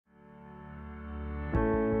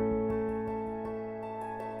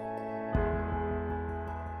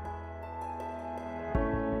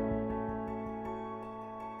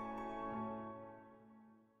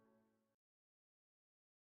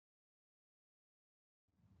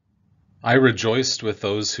I rejoiced with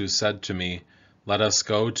those who said to me, "Let us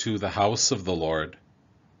go to the house of the Lord."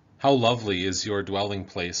 How lovely is your dwelling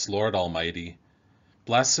place, Lord Almighty!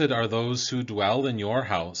 Blessed are those who dwell in your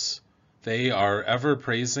house. They are ever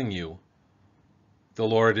praising you. The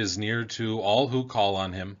Lord is near to all who call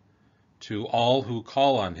on him, to all who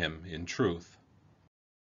call on him in truth.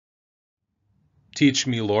 Teach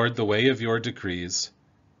me, Lord, the way of your decrees,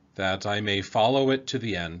 that I may follow it to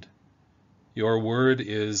the end. Your word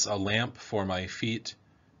is a lamp for my feet,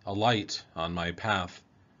 a light on my path.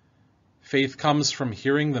 Faith comes from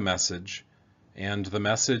hearing the message, and the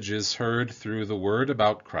message is heard through the word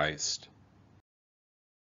about Christ.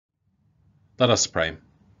 Let us pray.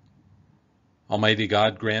 Almighty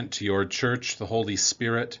God, grant to your church the Holy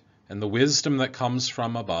Spirit and the wisdom that comes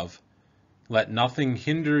from above. Let nothing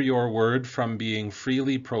hinder your word from being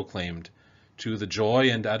freely proclaimed, to the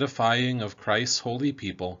joy and edifying of Christ's holy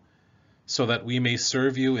people, so that we may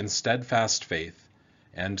serve you in steadfast faith,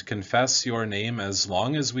 and confess your name as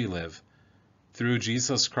long as we live, through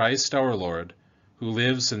Jesus Christ our Lord, who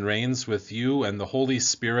lives and reigns with you and the Holy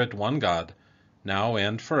Spirit, one God, now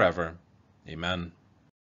and forever. Amen.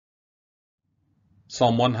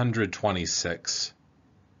 Psalm 126.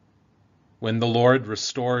 When the Lord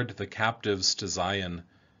restored the captives to Zion,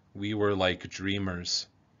 we were like dreamers.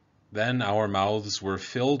 Then our mouths were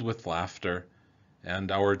filled with laughter,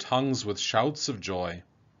 and our tongues with shouts of joy.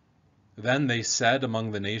 Then they said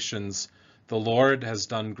among the nations, "The Lord has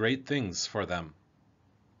done great things for them."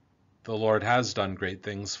 The Lord has done great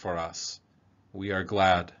things for us. We are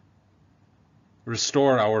glad.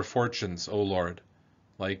 Restore our fortunes, O Lord,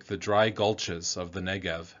 like the dry gulches of the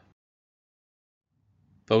Negev.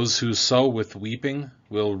 Those who sow with weeping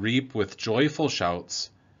will reap with joyful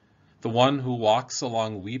shouts. The one who walks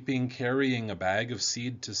along weeping, carrying a bag of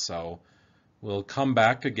seed to sow, will come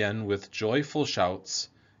back again with joyful shouts,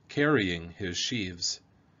 carrying his sheaves.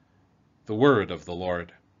 The word of the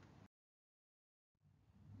Lord.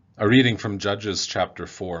 A reading from Judges chapter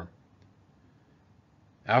 4.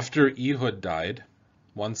 After Ehud died,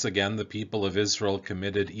 once again the people of Israel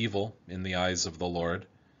committed evil in the eyes of the Lord.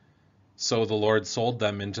 So the Lord sold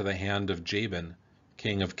them into the hand of Jabin,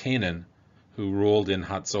 king of Canaan, who ruled in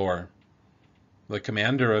Hatzor. The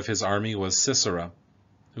commander of his army was Sisera,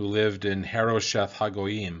 who lived in Harosheth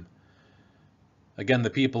Hagoyim. Again the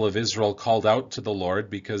people of Israel called out to the Lord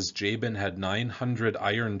because Jabin had 900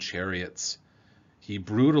 iron chariots. He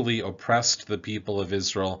brutally oppressed the people of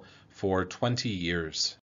Israel for 20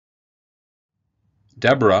 years.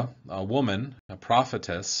 Deborah, a woman, a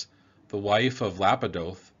prophetess, the wife of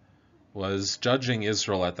Lapidoth, was judging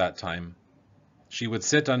Israel at that time. She would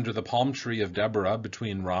sit under the palm tree of Deborah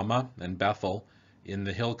between Ramah and Bethel in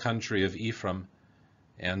the hill country of Ephraim,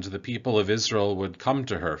 and the people of Israel would come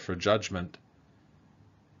to her for judgment.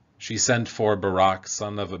 She sent for Barak,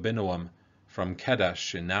 son of Abinoam, from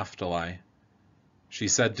Kedesh in Naphtali. She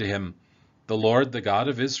said to him, "The Lord, the God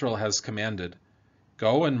of Israel, has commanded,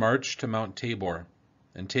 go and march to Mount Tabor,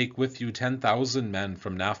 and take with you 10,000 men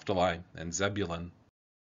from Naphtali and Zebulun.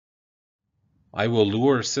 I will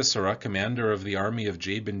lure Sisera, commander of the army of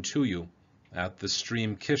Jabin, to you at the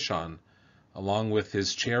stream Kishon, along with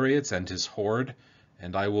his chariots and his horde,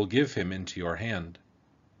 and I will give him into your hand."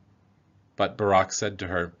 But Barak said to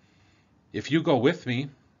her, "If you go with me,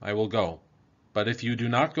 I will go, but if you do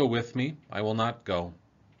not go with me, I will not go."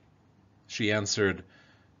 She answered,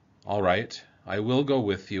 "All right, I will go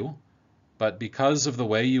with you, but because of the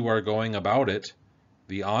way you are going about it,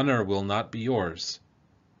 the honor will not be yours.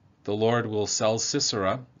 The Lord will sell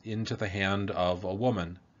Sisera into the hand of a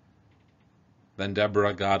woman." Then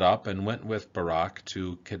Deborah got up and went with Barak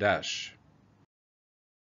to Kadesh.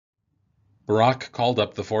 Barak called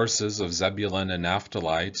up the forces of Zebulun and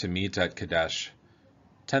Naphtali to meet at Kadesh.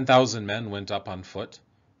 10,000 men went up on foot,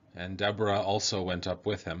 and Deborah also went up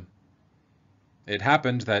with him. It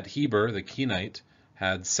happened that Heber the Kenite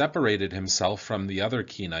had separated himself from the other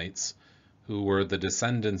Kenites, who were the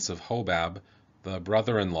descendants of Hobab, the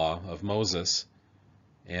brother-in-law of Moses,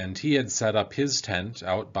 and he had set up his tent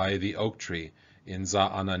out by the oak tree in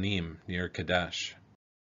Za'ananim near Kadesh.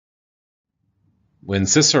 When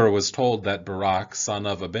Sisera was told that Barak, son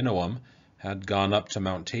of Abinoam, had gone up to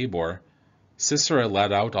Mount Tabor, Sisera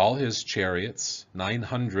led out all his chariots,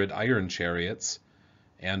 900 iron chariots,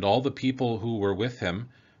 and all the people who were with him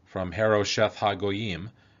from Harosheth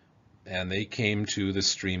Hagoyim, and they came to the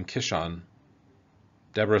stream Kishon.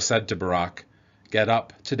 Deborah said to Barak, "Get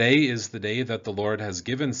up, today is the day that the Lord has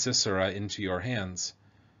given Sisera into your hands.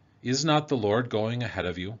 Is not the Lord going ahead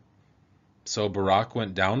of you?" So Barak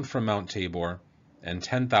went down from Mount Tabor, and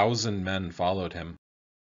 10,000 men followed him.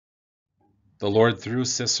 The Lord threw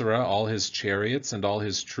Sisera, all his chariots, and all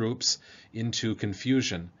his troops into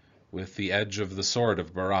confusion with the edge of the sword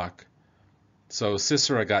of Barak. So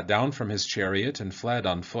Sisera got down from his chariot and fled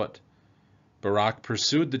on foot. Barak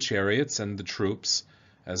pursued the chariots and the troops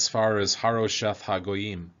as far as Harosheth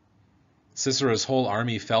Hagoyim. Sisera's whole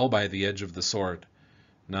army fell by the edge of the sword.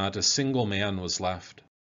 Not a single man was left.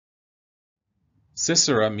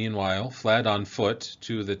 Sisera, meanwhile, fled on foot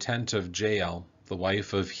to the tent of Jael, the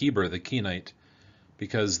wife of Heber the Kenite,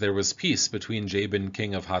 because there was peace between Jabin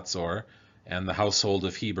king of Hatzor and the household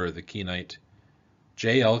of Heber the Kenite.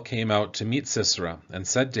 Jael came out to meet Sisera and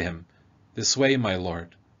said to him, "This way, my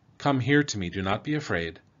lord. Come here to me, do not be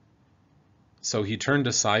afraid." So he turned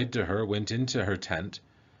aside to her, went into her tent,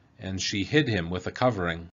 and she hid him with a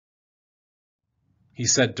covering. He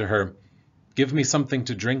said to her, "Give me something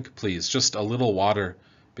to drink, please, just a little water,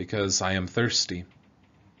 because I am thirsty."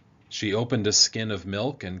 She opened a skin of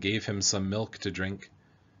milk and gave him some milk to drink.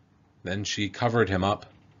 Then she covered him up.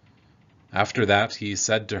 After that he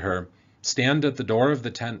said to her, "Stand at the door of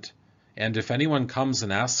the tent, and if anyone comes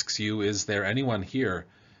and asks you, 'Is there anyone here?'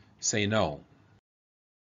 say no."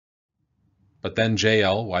 But then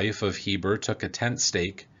Jael, wife of Heber, took a tent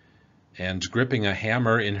stake, and gripping a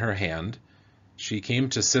hammer in her hand, she came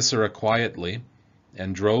to Sisera quietly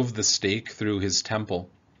and drove the stake through his temple,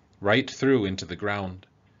 right through into the ground.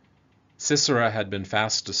 Sisera had been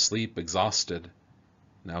fast asleep, exhausted.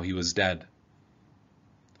 Now he was dead.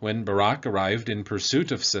 When Barak arrived in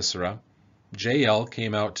pursuit of Sisera, Jael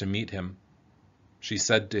came out to meet him. She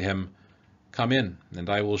said to him, "Come in,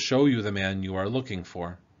 and I will show you the man you are looking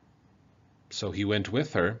for." So he went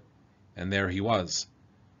with her, and there he was.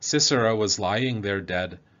 Sisera was lying there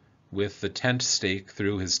dead, with the tent stake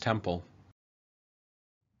through his temple.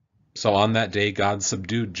 So on that day God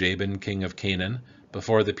subdued Jabin king of Canaan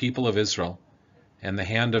before the people of Israel, and the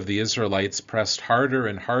hand of the Israelites pressed harder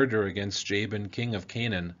and harder against Jabin king of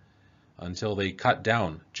Canaan, until they cut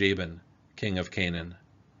down Jabin king of Canaan.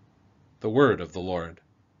 The word of the Lord.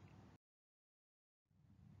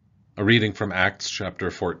 A reading from Acts chapter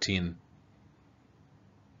 14.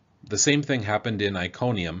 The same thing happened in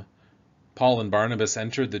Iconium. Paul and Barnabas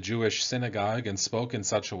entered the Jewish synagogue and spoke in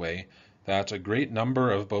such a way that a great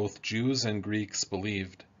number of both Jews and Greeks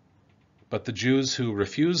believed. But the Jews who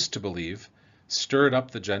refused to believe stirred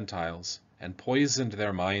up the Gentiles and poisoned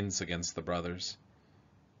their minds against the brothers.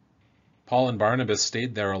 Paul and Barnabas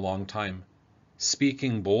stayed there a long time,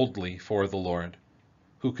 speaking boldly for the Lord,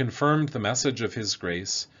 who confirmed the message of his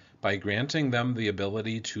grace by granting them the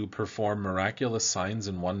ability to perform miraculous signs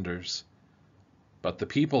and wonders. But the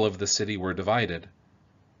people of the city were divided.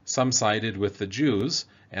 Some sided with the Jews,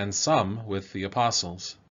 and some with the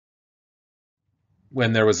apostles.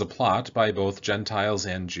 When there was a plot by both Gentiles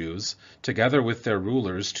and Jews, together with their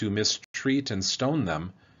rulers, to mistreat and stone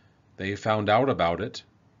them, they found out about it,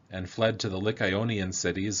 and fled to the Lycaonian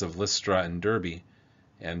cities of Lystra and Derbe,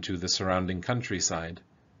 and to the surrounding countryside.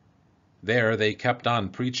 There they kept on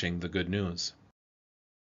preaching the good news.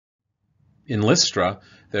 In Lystra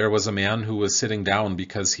there was a man who was sitting down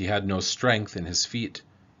because he had no strength in his feet.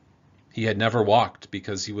 He had never walked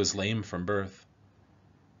because he was lame from birth.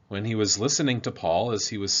 When he was listening to Paul as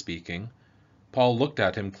he was speaking, Paul looked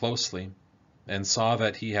at him closely and saw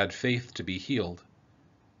that he had faith to be healed.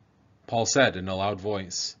 Paul said in a loud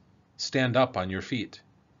voice, "Stand up on your feet."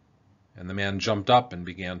 And the man jumped up and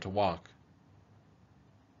began to walk.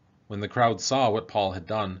 When the crowd saw what Paul had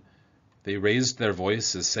done, they raised their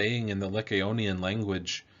voices, saying in the Lycaonian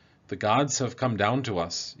language, "The gods have come down to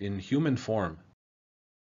us in human form."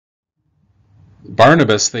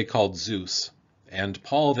 Barnabas they called Zeus, and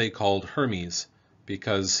Paul they called Hermes,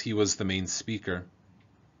 because he was the main speaker.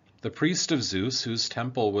 The priest of Zeus, whose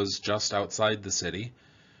temple was just outside the city,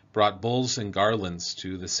 brought bulls and garlands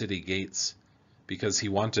to the city gates, because he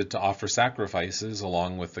wanted to offer sacrifices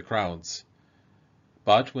along with the crowds.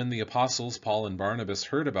 But when the apostles Paul and Barnabas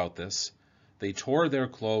heard about this, they tore their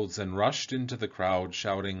clothes and rushed into the crowd,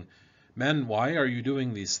 shouting, "Men, why are you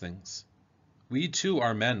doing these things? We too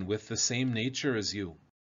are men with the same nature as you.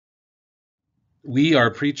 We are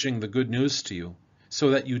preaching the good news to you, so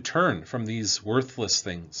that you turn from these worthless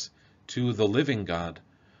things to the living God,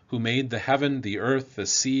 who made the heaven, the earth, the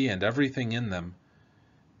sea, and everything in them.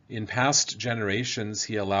 In past generations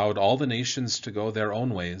he allowed all the nations to go their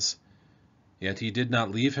own ways, yet he did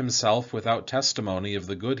not leave himself without testimony of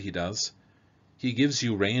the good he does. He gives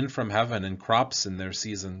you rain from heaven and crops in their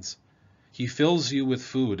seasons. He fills you with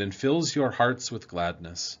food and fills your hearts with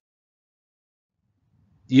gladness."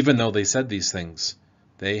 Even though they said these things,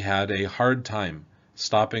 they had a hard time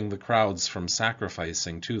stopping the crowds from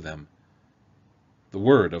sacrificing to them. The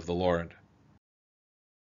word of the Lord.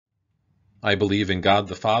 I believe in God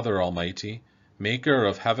the Father Almighty, maker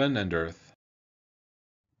of heaven and earth.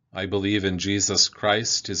 I believe in Jesus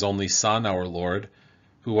Christ, his only Son, our Lord,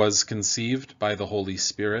 who was conceived by the Holy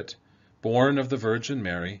Spirit, born of the Virgin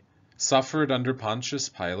Mary, suffered under Pontius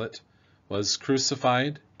Pilate, was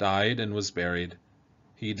crucified, died, and was buried.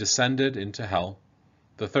 He descended into hell.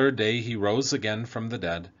 The third day he rose again from the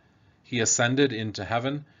dead. He ascended into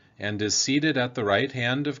heaven, and is seated at the right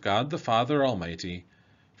hand of God the Father Almighty.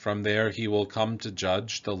 From there he will come to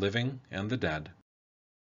judge the living and the dead.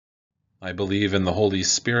 I believe in the Holy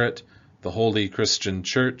Spirit, the holy Christian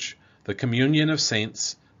Church, the communion of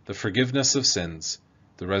saints, the forgiveness of sins,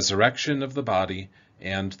 the resurrection of the body,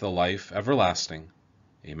 and the life everlasting.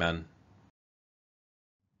 Amen.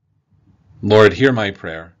 Lord, hear my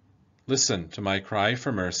prayer. Listen to my cry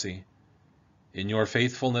for mercy. In your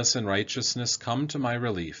faithfulness and righteousness, come to my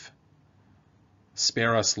relief.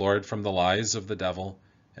 Spare us, Lord, from the lies of the devil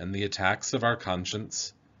and the attacks of our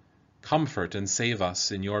conscience. Comfort and save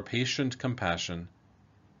us in your patient compassion.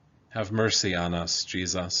 Have mercy on us,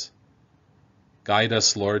 Jesus. Guide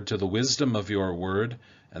us, Lord, to the wisdom of your word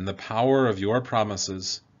and the power of your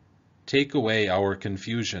promises. Take away our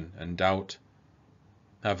confusion and doubt.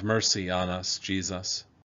 Have mercy on us, Jesus.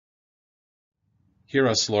 Hear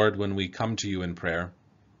us, Lord, when we come to you in prayer.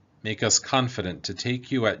 Make us confident to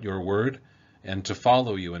take you at your word and to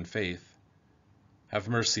follow you in faith. Have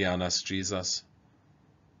mercy on us, Jesus.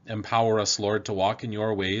 Empower us, Lord, to walk in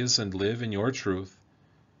your ways and live in your truth.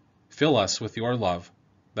 Fill us with your love,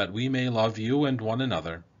 that we may love you and one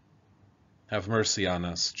another. Have mercy on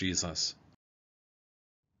us, Jesus.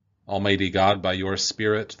 Almighty God, by your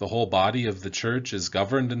Spirit, the whole body of the Church is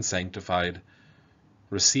governed and sanctified.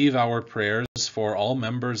 Receive our prayers for all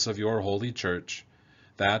members of your holy Church,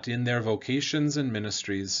 that in their vocations and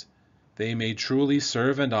ministries they may truly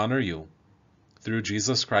serve and honor you. Through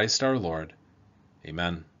Jesus Christ our Lord.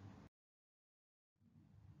 Amen.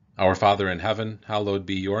 Our Father in heaven, hallowed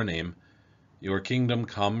be your name. Your kingdom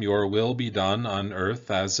come, your will be done on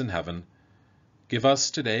earth as in heaven. Give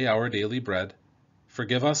us today our daily bread.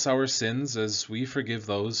 Forgive us our sins as we forgive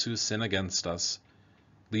those who sin against us.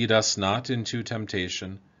 Lead us not into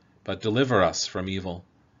temptation, but deliver us from evil.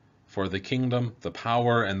 For the kingdom, the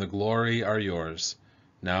power, and the glory are yours,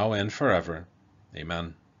 now and forever.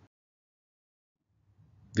 Amen.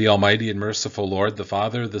 The Almighty and merciful Lord, the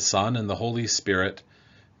Father, the Son, and the Holy Spirit,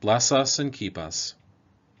 bless us and keep us.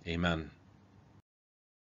 Amen.